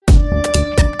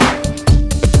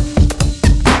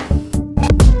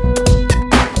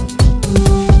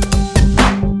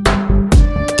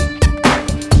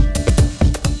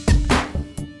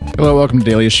welcome to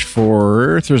Dailyish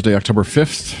for Thursday, October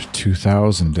 5th,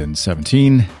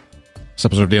 2017. This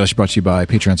episode of Dailyish brought to you by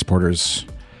Patreon supporters.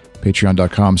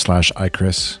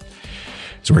 Patreon.com/iChris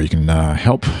is where you can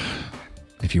help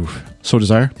if you so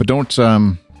desire. But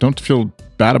don't feel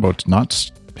bad about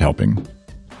not helping.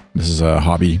 This is a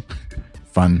hobby,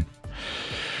 fun.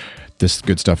 This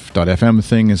goodstuff.fm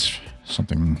thing is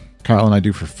something Kyle and I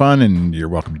do for fun, and you're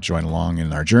welcome to join along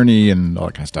in our journey and all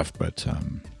that kind of stuff. But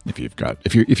if you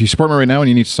support me right now and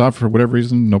you need to stop for whatever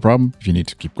reason, no problem. If you need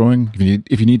to keep going,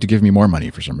 if you need to give me more money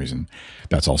for some reason,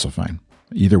 that's also fine.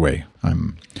 Either way,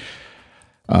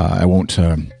 I won't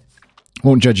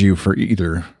judge you for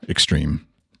either extreme.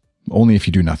 Only if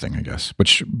you do nothing, I guess.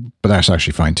 But that's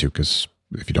actually fine too, because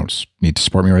if you don't need to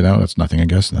support me right now, that's nothing, I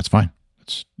guess, and that's fine.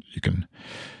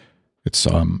 It's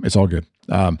all good.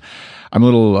 I'm a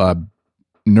little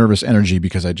nervous energy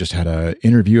because I just had an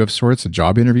interview of sorts, a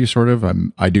job interview sort of.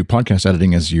 I do podcast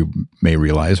editing, as you may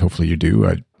realize. Hopefully you do.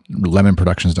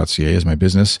 Lemonproductions.ca is my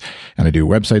business, and I do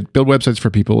build websites for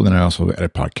people, and then I also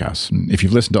edit podcasts. And if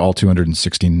you've listened to all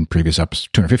 215 previous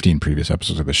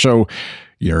episodes of the show,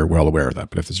 you're well aware of that.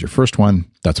 But if this is your first one,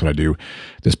 that's what I do.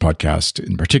 This podcast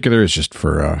in particular is just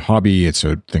for a hobby. It's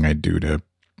a thing I do to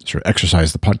sort of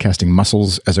exercise the podcasting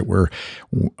muscles, as it were,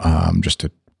 just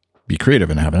to be creative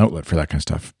and have an outlet for that kind of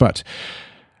stuff. But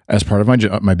as part of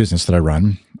my business that I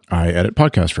run, I edit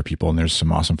podcasts for people, and there's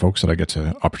some awesome folks that I get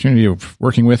the opportunity of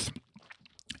working with.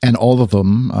 And all of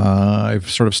them I've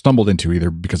sort of stumbled into,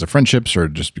 either because of friendships or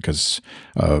just because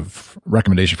of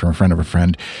recommendation from a friend of a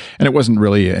friend. And it wasn't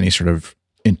really any sort of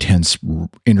intense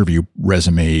interview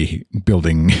resume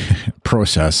building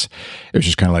process. It was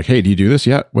just kind of like, hey, do you do this?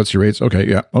 Yeah. What's your rates? Okay.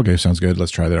 Yeah. Okay. Sounds good.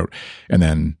 Let's try that out. And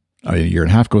then a year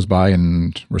and a half goes by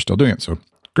and we're still doing it. So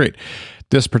great.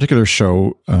 This particular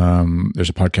show, there's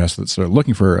a podcast that's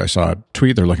looking for, I saw a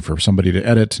tweet, they're looking for somebody to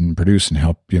edit and produce and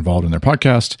help be involved in their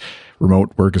podcast.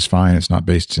 Remote work is fine. It's not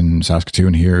based in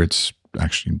Saskatoon here. It's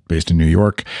actually based in New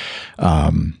York.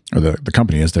 Or the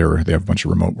company is there. They have a bunch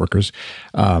of remote workers.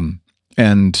 So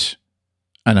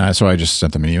I just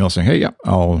sent them an email saying, hey, yeah,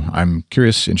 I'm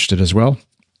curious, interested as well.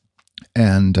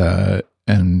 But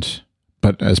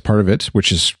as part of it,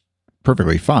 which is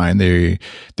perfectly fine,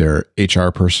 their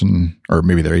HR person, or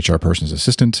maybe their HR person's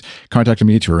assistant, contacted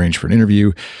me to arrange for an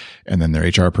interview. And then their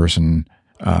HR person,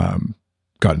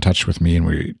 got in touch with me, and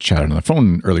we chatted on the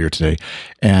phone earlier today.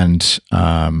 And,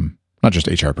 not just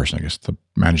HR person, I guess, the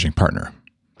managing partner.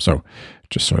 So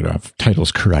just sort of have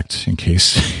titles correct in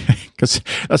case, because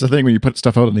that's the thing when you put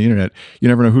stuff out on the internet, you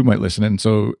never know who might listen. And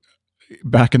so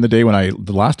back in the day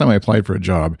the last time I applied for a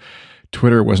job,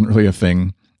 Twitter wasn't really a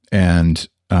thing. And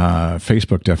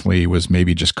Facebook definitely was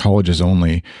maybe just colleges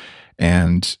only.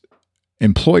 And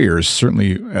employers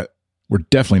certainly were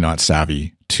definitely not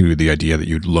savvy to the idea that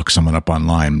you'd look someone up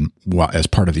online as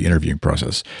part of the interviewing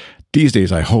process. These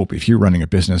days, I hope if you're running a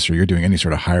business or you're doing any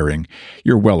sort of hiring,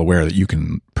 you're well aware that you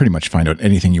can pretty much find out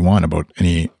anything you want about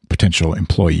any potential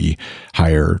employee,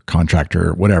 hire,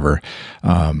 contractor, whatever.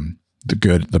 The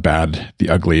good, the bad, the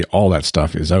ugly, all that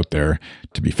stuff is out there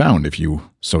to be found if you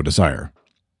so desire.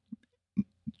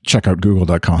 Check out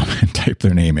google.com and type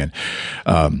their name in.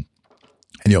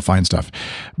 And you'll find stuff.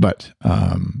 But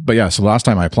yeah, so last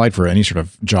time I applied for any sort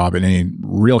of job in any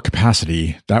real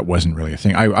capacity, that wasn't really a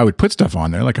thing. I would put stuff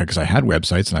on there, because I had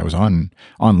websites and I was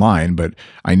online, but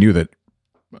I knew that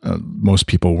most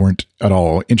people weren't at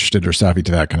all interested or savvy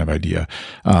to that kind of idea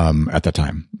at that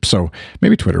time. So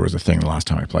maybe Twitter was a thing the last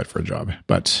time I applied for a job,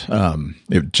 but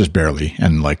it just barely,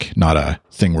 and not a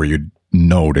thing where you'd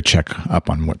know to check up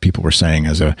on what people were saying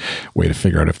as a way to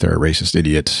figure out if they're a racist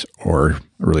idiot or a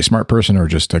really smart person or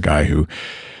just a guy who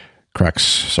cracks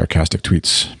sarcastic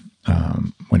tweets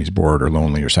when he's bored or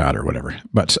lonely or sad or whatever.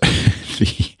 But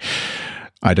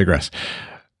I digress.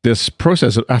 This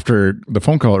process, after the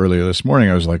phone call earlier this morning,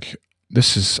 I was like,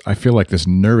 I feel like this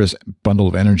nervous bundle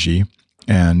of energy.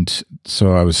 And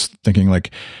so I was thinking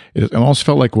it almost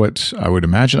felt like what I would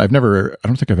imagine. I don't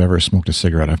think I've ever smoked a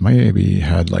cigarette. I've maybe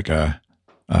had a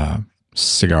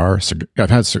cigar.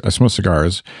 I smoked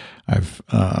cigars. But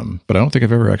I don't think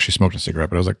I've ever actually smoked a cigarette.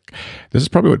 But I was like, this is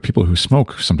probably what people who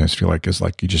smoke sometimes feel like, is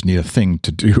you just need a thing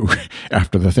to do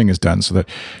after the thing is done so that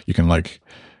you can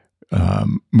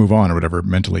move on or whatever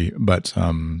mentally. But,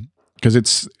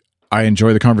 because I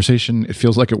enjoy the conversation. It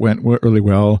feels like it went really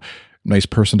well. Nice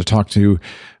person to talk to,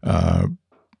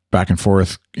 back and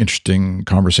forth, interesting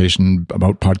conversation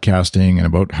about podcasting and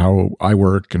about how I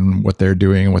work and what they're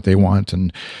doing and what they want.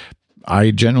 And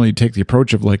I generally take the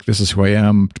approach of this is who I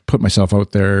am, put myself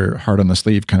out there, heart on the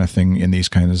sleeve kind of thing in these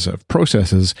kinds of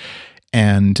processes.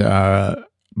 And, but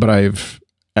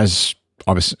as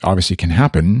obviously can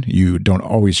happen. You don't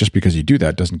always, just because you do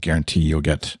that doesn't guarantee you'll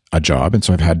get a job. And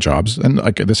so I've had jobs, and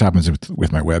like this happens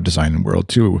with my web design world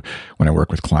too. When I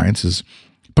work with clients, is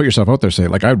put yourself out there, say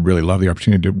like, I'd really love the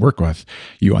opportunity to work with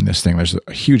you on this thing. There's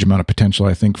a huge amount of potential,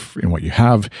 I think, in what you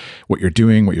have, what you're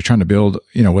doing, what you're trying to build,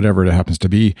 whatever it happens to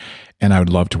be. And I would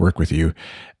love to work with you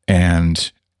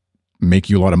and make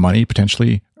you a lot of money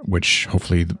potentially, which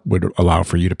hopefully would allow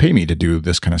for you to pay me to do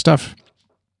this kind of stuff.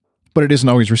 But it isn't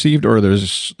always received, or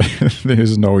there's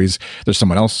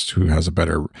someone else who has a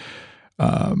better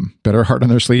heart on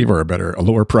their sleeve, or a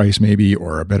lower price maybe,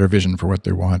 or a better vision for what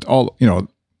they want. All,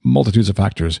 multitudes of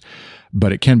factors,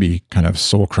 but it can be kind of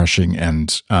soul crushing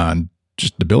and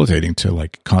just debilitating to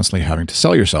like constantly having to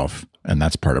sell yourself. And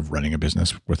that's part of running a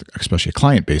business, with especially a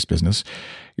client-based business.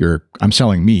 I'm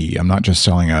selling me. I'm not just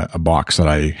selling a box that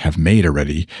I have made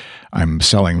already. I'm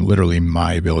selling literally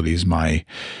my abilities, my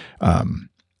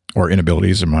or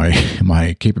inabilities, or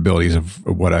my capabilities of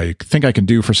what I think I can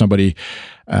do for somebody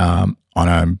on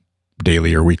a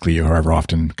daily or weekly or however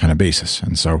often kind of basis.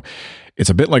 And so it's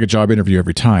a bit like a job interview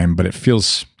every time, but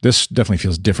this definitely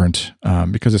feels different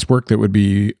because it's work that would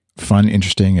be fun,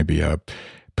 interesting. It'd be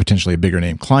potentially a bigger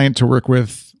name client to work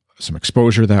with, some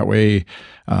exposure that way,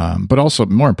 but also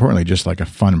more importantly, just like a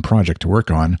fun project to work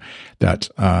on that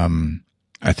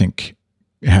I think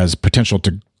has potential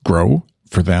to grow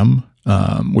for them.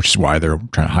 Which is why they're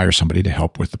trying to hire somebody to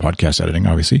help with the podcast editing,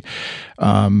 obviously.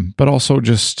 But also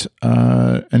just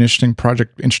an interesting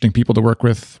project, interesting people to work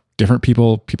with, different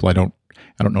people I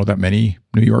don't know that many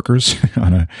New Yorkers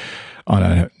on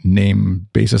a name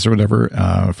basis or whatever,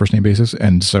 first name basis.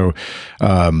 And so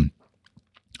now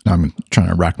I'm trying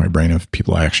to rack my brain of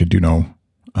people I actually do know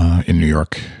in New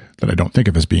York that I don't think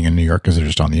of as being in New York because they're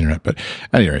just on the internet. But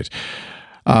at any rate,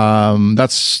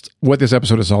 that's what this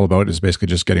episode is all about, is basically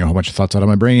just getting a whole bunch of thoughts out of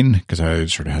my brain, because I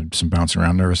sort of had some bouncing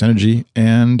around nervous energy,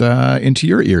 and into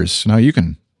your ears. Now you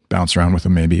can bounce around with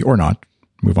them maybe, or not.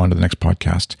 Move on to the next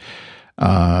podcast.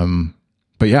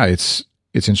 But yeah, it's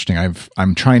interesting.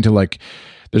 I'm trying to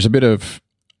there's a bit of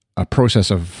a process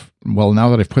of, well, now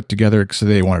that I've put together, because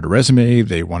they wanted a resume,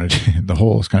 they wanted the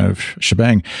whole kind of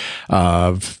shebang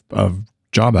of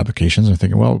job applications. I'm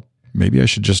thinking, well, maybe I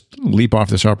should just leap off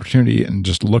this opportunity and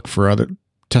just look for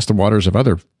test the waters of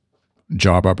other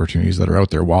job opportunities that are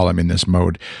out there while I'm in this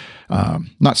mode.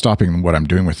 Not stopping what I'm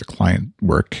doing with the client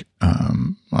work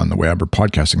on the web or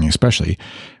podcasting especially.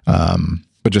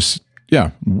 But just,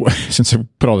 yeah, since I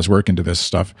put all this work into this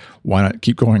stuff, why not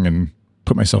keep going and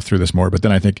put myself through this more? But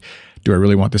then I think, do I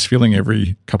really want this feeling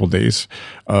every couple of days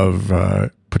of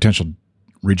potential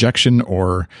rejection,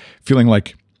 or feeling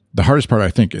like, the hardest part, I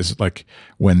think, is like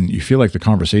when you feel like the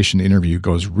conversation, the interview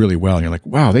goes really well, and you're like,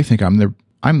 wow, they think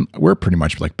we're pretty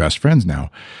much like best friends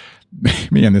now.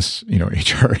 Me and this,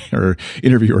 HR or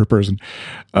interviewer person,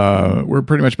 we're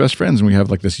pretty much best friends, and we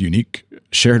have like this unique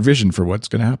shared vision for what's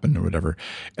going to happen or whatever.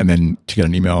 And then to get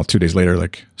an email 2 days later,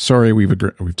 like, sorry, we've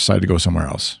decided to go somewhere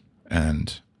else.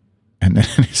 And then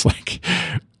it's like,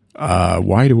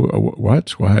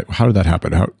 what? Why? How did that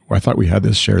happen? I thought we had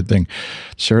this shared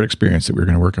experience that we were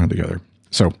going to work on together.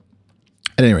 So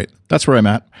at any rate, that's where I'm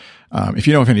at. If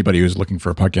you know of anybody who's looking for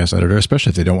a podcast editor,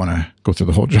 especially if they don't want to go through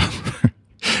the whole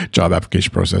job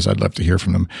application process, I'd love to hear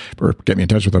from them or get me in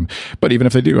touch with them. But even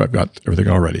if they do, I've got everything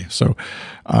already. So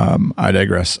I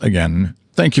digress again.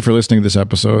 Thank you for listening to this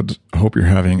episode. I hope you're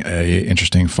having a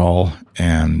interesting fall,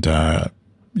 and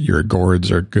your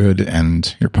gourds are good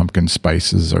and your pumpkin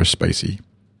spices are spicy.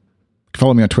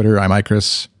 Follow me on Twitter. I'm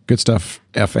iChris. Good Stuff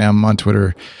FM on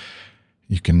Twitter.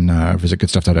 You can visit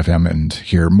goodstuff.fm and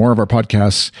hear more of our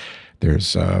podcasts.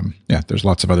 There's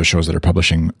lots of other shows that are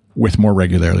publishing with more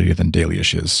regularity than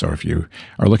Daily-ish is. So if you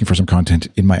are looking for some content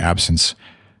in my absence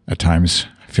at times,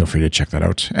 feel free to check that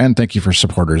out. And thank you for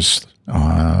supporters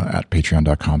at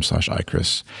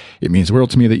patreon.com/iChris. It means the world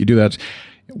to me that you do that,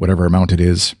 whatever amount it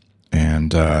is.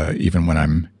 And even when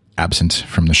I'm absent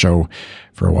from the show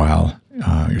for a while,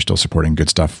 you're still supporting Good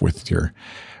Stuff with your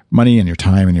money and your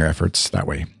time and your efforts that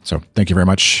way. So thank you very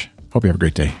much. Hope you have a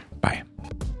great day. Bye.